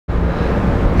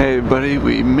Hey buddy,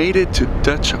 we made it to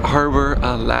Dutch Harbor,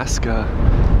 Alaska.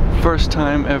 First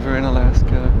time ever in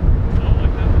Alaska.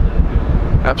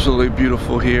 Absolutely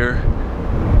beautiful here.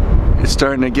 It's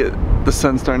starting to get, the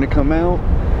sun's starting to come out.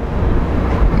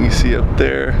 You see up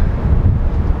there.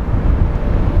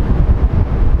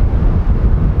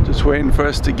 Just waiting for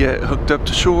us to get hooked up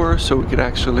to shore so we could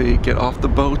actually get off the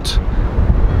boat.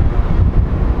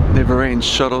 They've arranged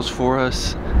shuttles for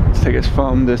us to take us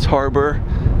from this harbor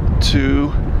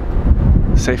to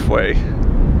Safeway.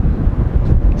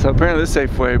 So apparently this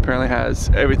Safeway apparently has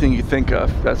everything you think of.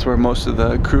 That's where most of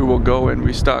the crew will go and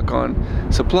restock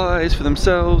on supplies for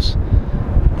themselves.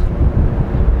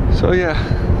 So yeah,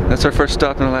 that's our first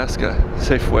stop in Alaska,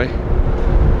 Safeway.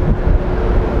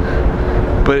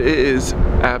 But it is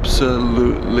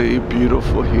absolutely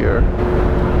beautiful here.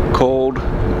 Cold,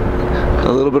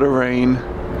 a little bit of rain,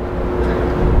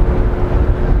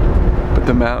 but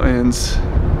the mountains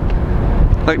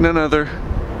like none other.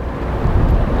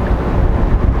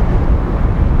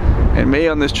 And maybe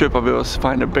on this trip I'll be able to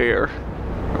find a bear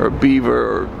or a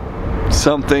beaver or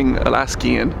something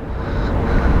Alaskan.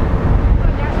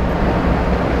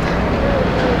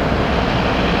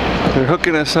 They're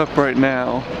hooking us up right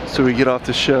now so we get off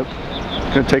the ship.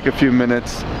 It's gonna take a few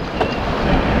minutes.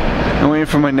 I'm waiting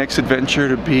for my next adventure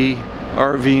to be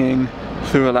RVing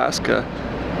through Alaska.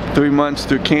 3 months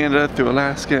through Canada, through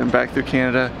Alaska, and back through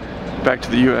Canada, back to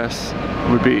the US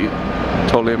would be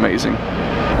totally amazing.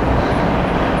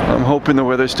 I'm hoping the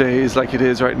weather stays like it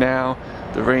is right now.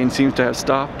 The rain seems to have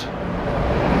stopped.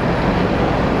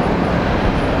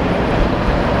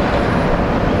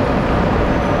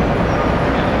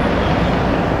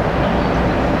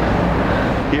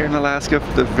 Here in Alaska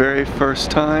for the very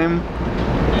first time,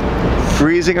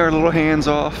 freezing our little hands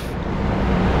off.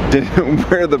 Didn't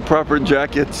wear the proper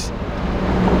jackets,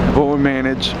 but we'll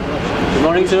manage. Good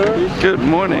morning, sir. Good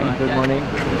morning. Good morning.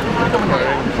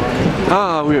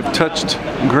 Ah, we have touched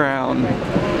ground.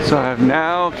 So I have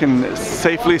now can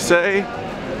safely say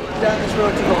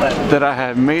that I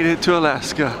have made it to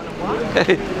Alaska.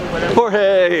 Hey,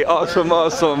 Jorge, awesome,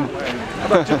 awesome.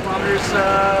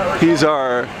 He's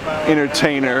our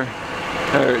entertainer,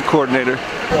 coordinator.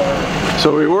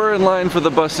 So we were in line for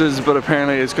the buses, but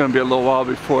apparently it's going to be a little while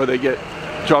before they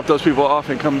drop those people off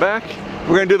and come back.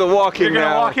 We're gonna do the walking now. You're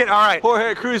gonna walk it? All right.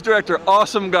 Jorge, cruise director,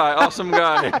 awesome guy, awesome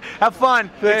guy. Have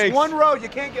fun. Thanks. It's one road, you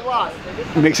can't get lost.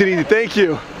 Makes it easy, thank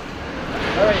you. All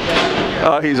right, man.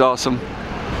 Oh, he's awesome.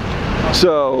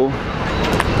 So,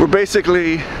 we're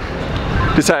basically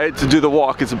decided to do the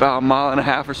walk. It's about 1.5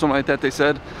 miles or something like that, they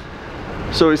said.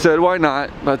 So we said, why not?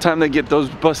 By the time they get those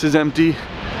buses empty,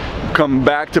 come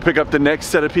back to pick up the next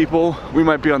set of people. We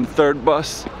might be on the third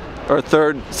bus, or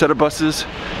third set of buses.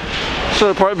 So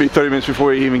it'll probably be 30 minutes before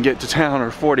we even get to town, or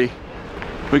 40.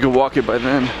 We could walk it by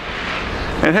then.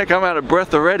 And heck, I'm out of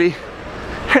breath already.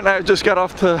 And I just got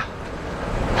off the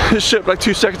ship like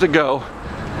 2 seconds ago.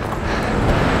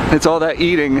 It's all that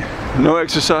eating, no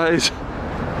exercise,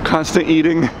 constant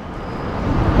eating.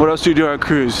 What else do you do on a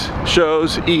cruise?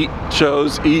 Shows, eat,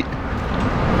 shows, eat.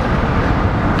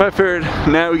 But I figured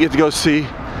now we get to go see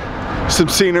some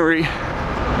scenery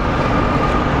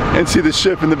and see the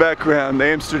ship in the background, the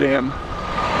Amsterdam.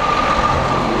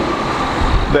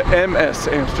 The MS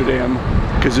Amsterdam,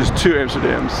 because there's 2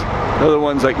 Amsterdams. The other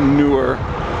one's like Newer.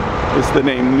 It's the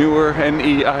name Newer,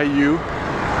 N-E-I-U.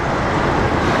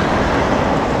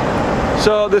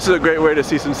 So this is a great way to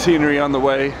see some scenery on the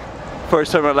way.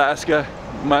 First time in Alaska,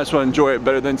 might as well enjoy it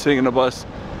better than sitting in a bus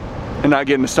and not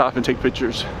getting to stop and take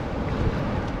pictures.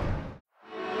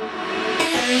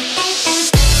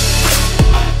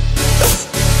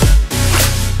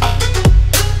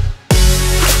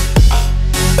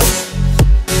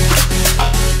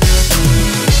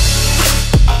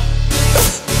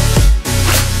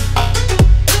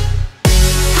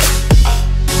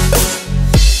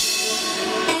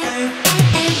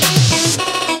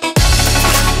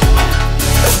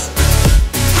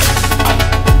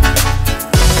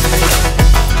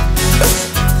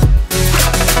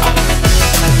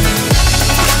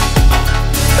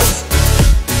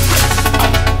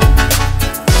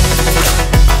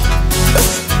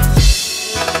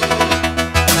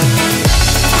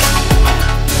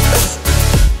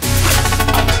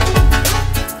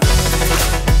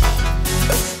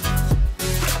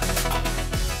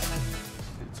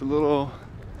 It's a little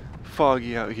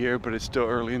foggy out here, but it's still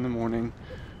early in the morning.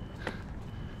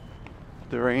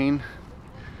 The rain,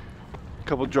 a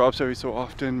couple drops every so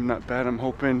often, not bad. I'm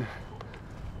hoping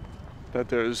that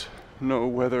there's no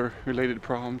weather related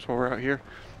problems while we're out here,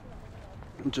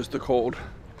 just the cold.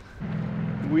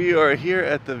 We are here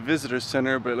at the visitor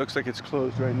center, but it looks like it's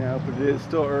closed right now, but it is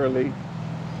still early.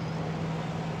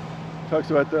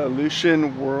 Talks about the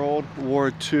Aleutian World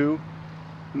War II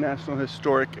National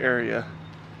Historic Area.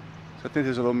 So I think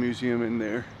there's a little museum in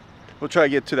there. We'll try to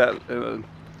get to that a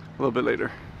little bit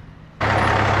later.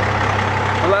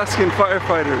 Alaskan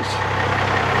firefighters.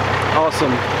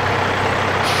 Awesome.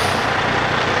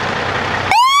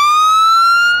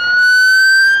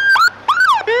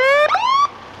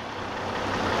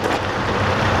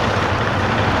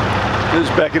 They're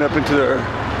just backing up into their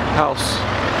house.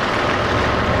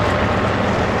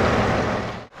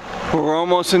 We're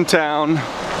almost in town.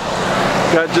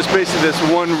 Got just basically this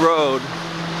one road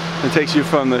that takes you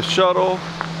from the shuttle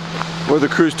or the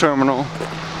cruise terminal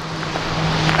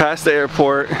past the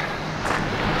airport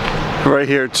right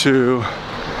here to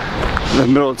the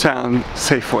middle of town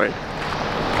Safeway.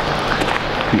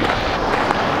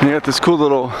 And you got this cool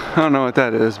little, I don't know what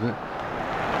that is, but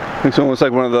it's almost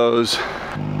like one of those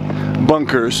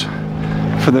bunkers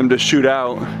for them to shoot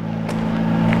out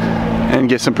and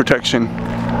get some protection.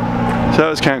 So that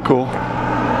was kind of cool.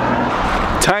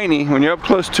 Tiny, when you're up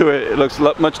close to it, it looks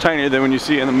much tinier than when you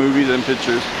see it in the movies and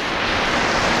pictures.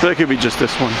 So it could be just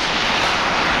this one.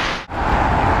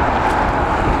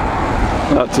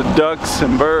 Lots of ducks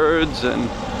and birds and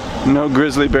no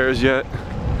grizzly bears yet.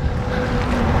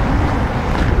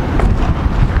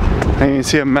 And you can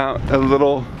see a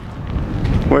little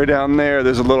way down there,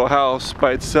 there's a little house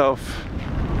by itself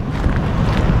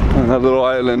on that little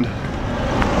island.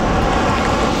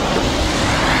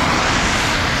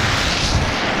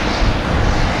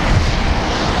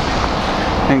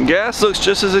 And gas looks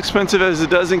just as expensive as it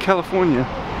does in California.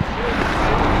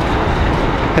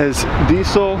 Has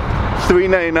diesel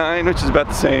 $3.99, which is about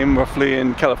the same roughly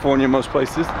in California most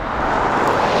places.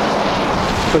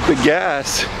 But the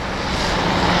gas,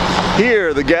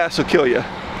 here the gas will kill you.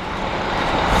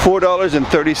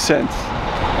 $4.30.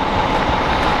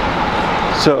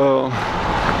 So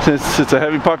since it's a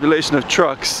heavy population of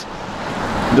trucks,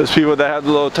 those people that have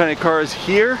the little tiny cars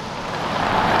here,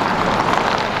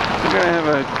 you're gonna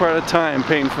have quite a time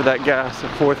paying for that gas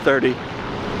at $4.30.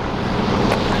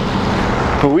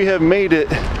 But we have made it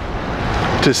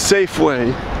to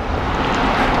Safeway,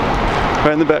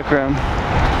 right in the background.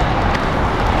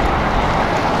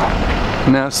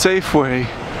 Now Safeway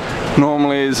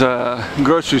normally is a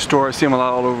grocery store. I see them a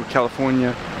lot all over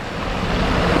California.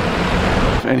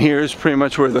 And here's pretty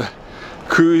much where the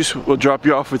cruise will drop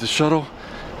you off with the shuttle,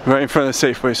 right in front of the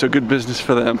Safeway, so good business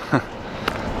for them.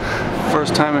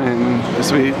 First time in,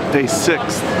 this will be day 6,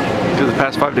 because the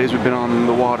past 5 days we've been on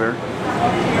the water.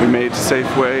 We made it to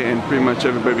Safeway and pretty much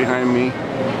everybody behind me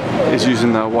is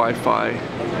using the Wi-Fi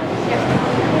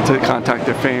to contact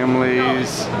their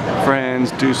families,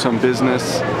 friends, do some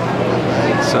business.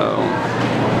 So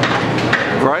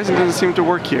Verizon doesn't seem to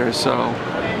work here, so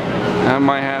I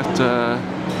might have to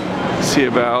see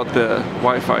about the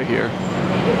Wi-Fi here.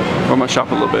 Or I might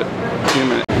shop a little bit. Give me a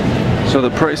minute. So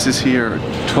the prices here are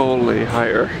totally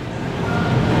higher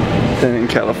than in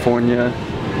California.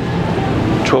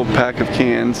 12 pack of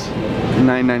cans,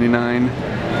 $9.99.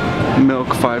 Milk,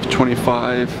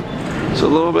 $5.25. So a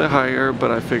little bit higher,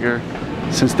 but I figure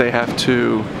since they have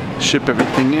to ship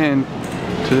everything in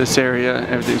to this area,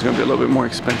 everything's gonna be a little bit more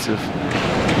expensive.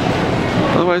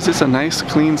 Otherwise, it's a nice,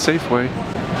 clean Safeway.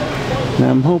 Now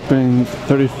I'm hoping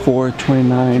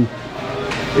 $34.29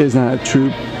 is not a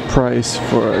true price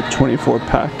for a 24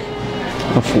 pack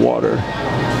of water,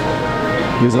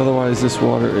 because otherwise this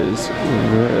water is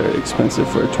very expensive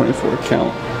for a 24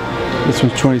 count. This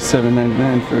one's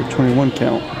 $27.99 for a 21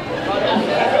 count.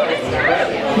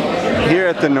 Here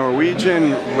at the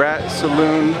Norwegian Rat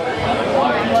Saloon,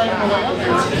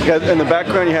 in the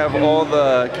background you have all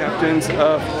the captains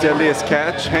of Deadliest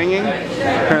Catch hanging.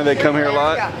 Apparently they come here a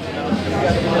lot.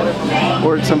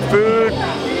 Ordered some food.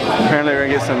 Apparently we're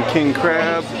gonna get some king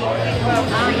crab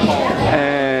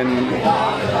and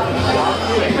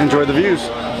enjoy the views.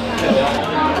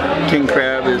 King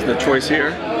crab is the choice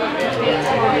here.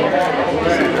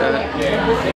 See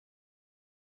that?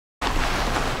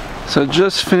 So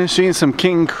just finishing some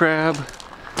king crab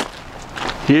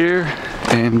here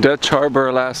in Dutch Harbor,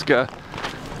 Alaska.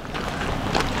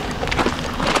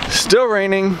 Still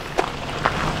raining,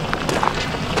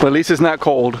 but at least it's not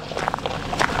cold.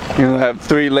 You know, I have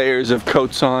 3 layers of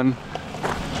coats on.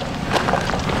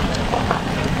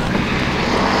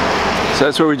 So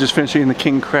that's where we're just finishing the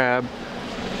king crab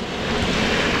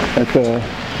at the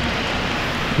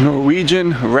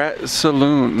Norwegian Rat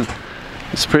Saloon.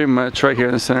 It's pretty much right here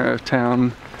in the center of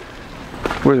town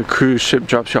where the cruise ship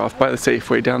drops you off by the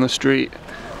Safeway down the street.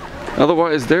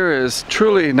 Otherwise, there is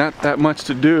truly not that much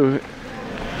to do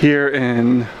here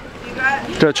in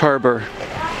Dutch Harbor.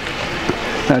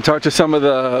 And I talked to some of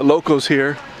the locals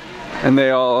here, and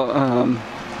they all,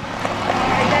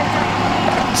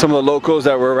 some of the locals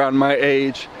that were around my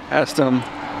age, asked them,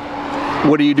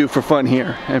 what do you do for fun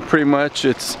here? And pretty much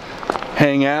it's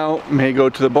hang out, may go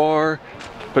to the bar,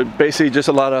 but basically just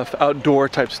a lot of outdoor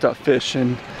type stuff,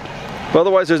 fishing. But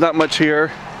otherwise there's not much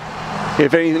here.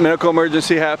 If any medical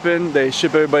emergency happened, they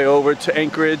ship everybody over to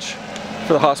Anchorage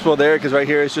for the hospital there, because right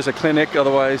here it's just a clinic.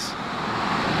 Otherwise,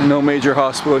 no major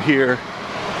hospital here.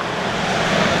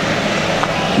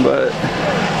 But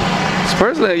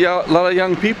surprisingly, a lot of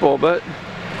young people, but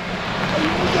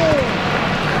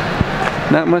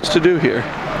not much to do here.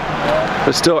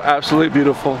 But still absolutely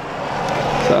beautiful.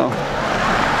 So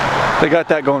they got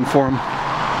that going for them.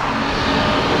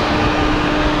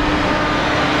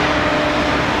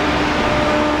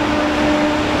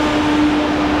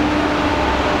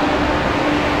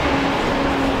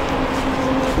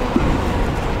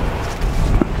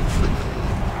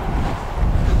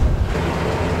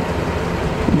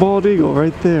 Bald eagle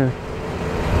right there.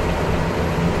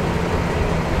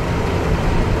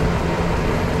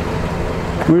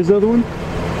 Where's the other one?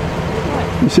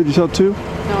 What? You said you saw two? No,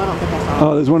 I don't think I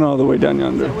saw. Oh, there's one all the way down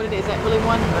yonder. Is that what it is? Is that really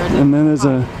one? Or is it and then there's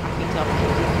a I can't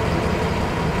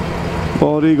tell.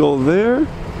 bald eagle there.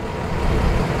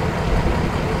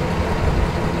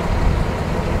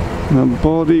 And a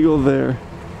bald eagle there.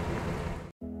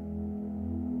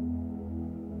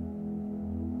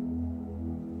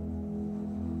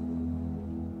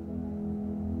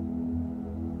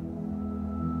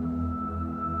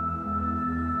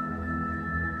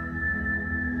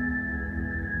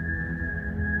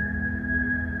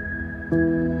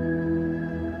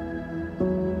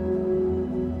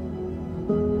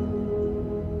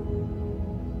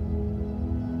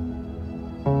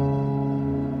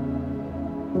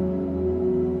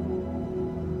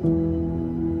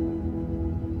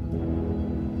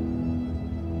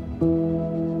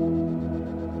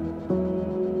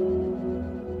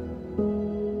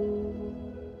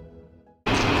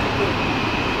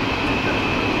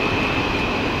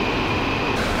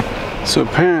 So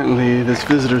apparently this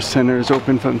visitor center is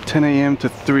open from 10 a.m. to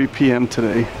 3 p.m.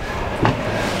 today.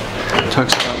 It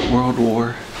talks about World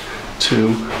War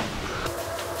II.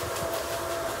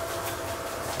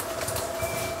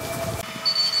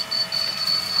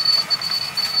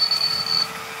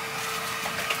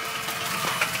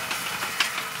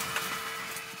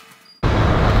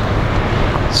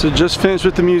 So just finished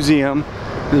with the museum.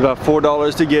 It's about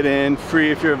 $4 to get in,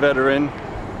 free if you're a veteran.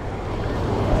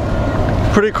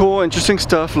 Pretty cool, interesting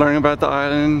stuff, learning about the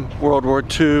island, World War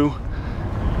II.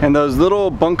 And those little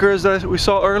bunkers that we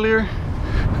saw earlier,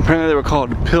 apparently they were called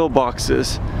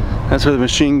pillboxes. That's where the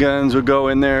machine guns would go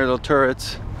in there, little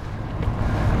turrets,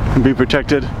 and be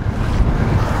protected.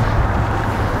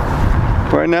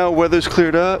 Right now, weather's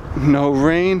cleared up, no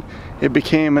rain. It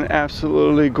became an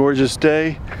absolutely gorgeous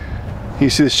day. You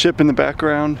see the ship in the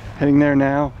background, heading there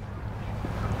now.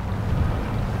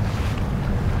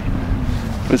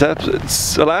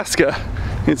 It's Alaska.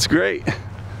 It's great.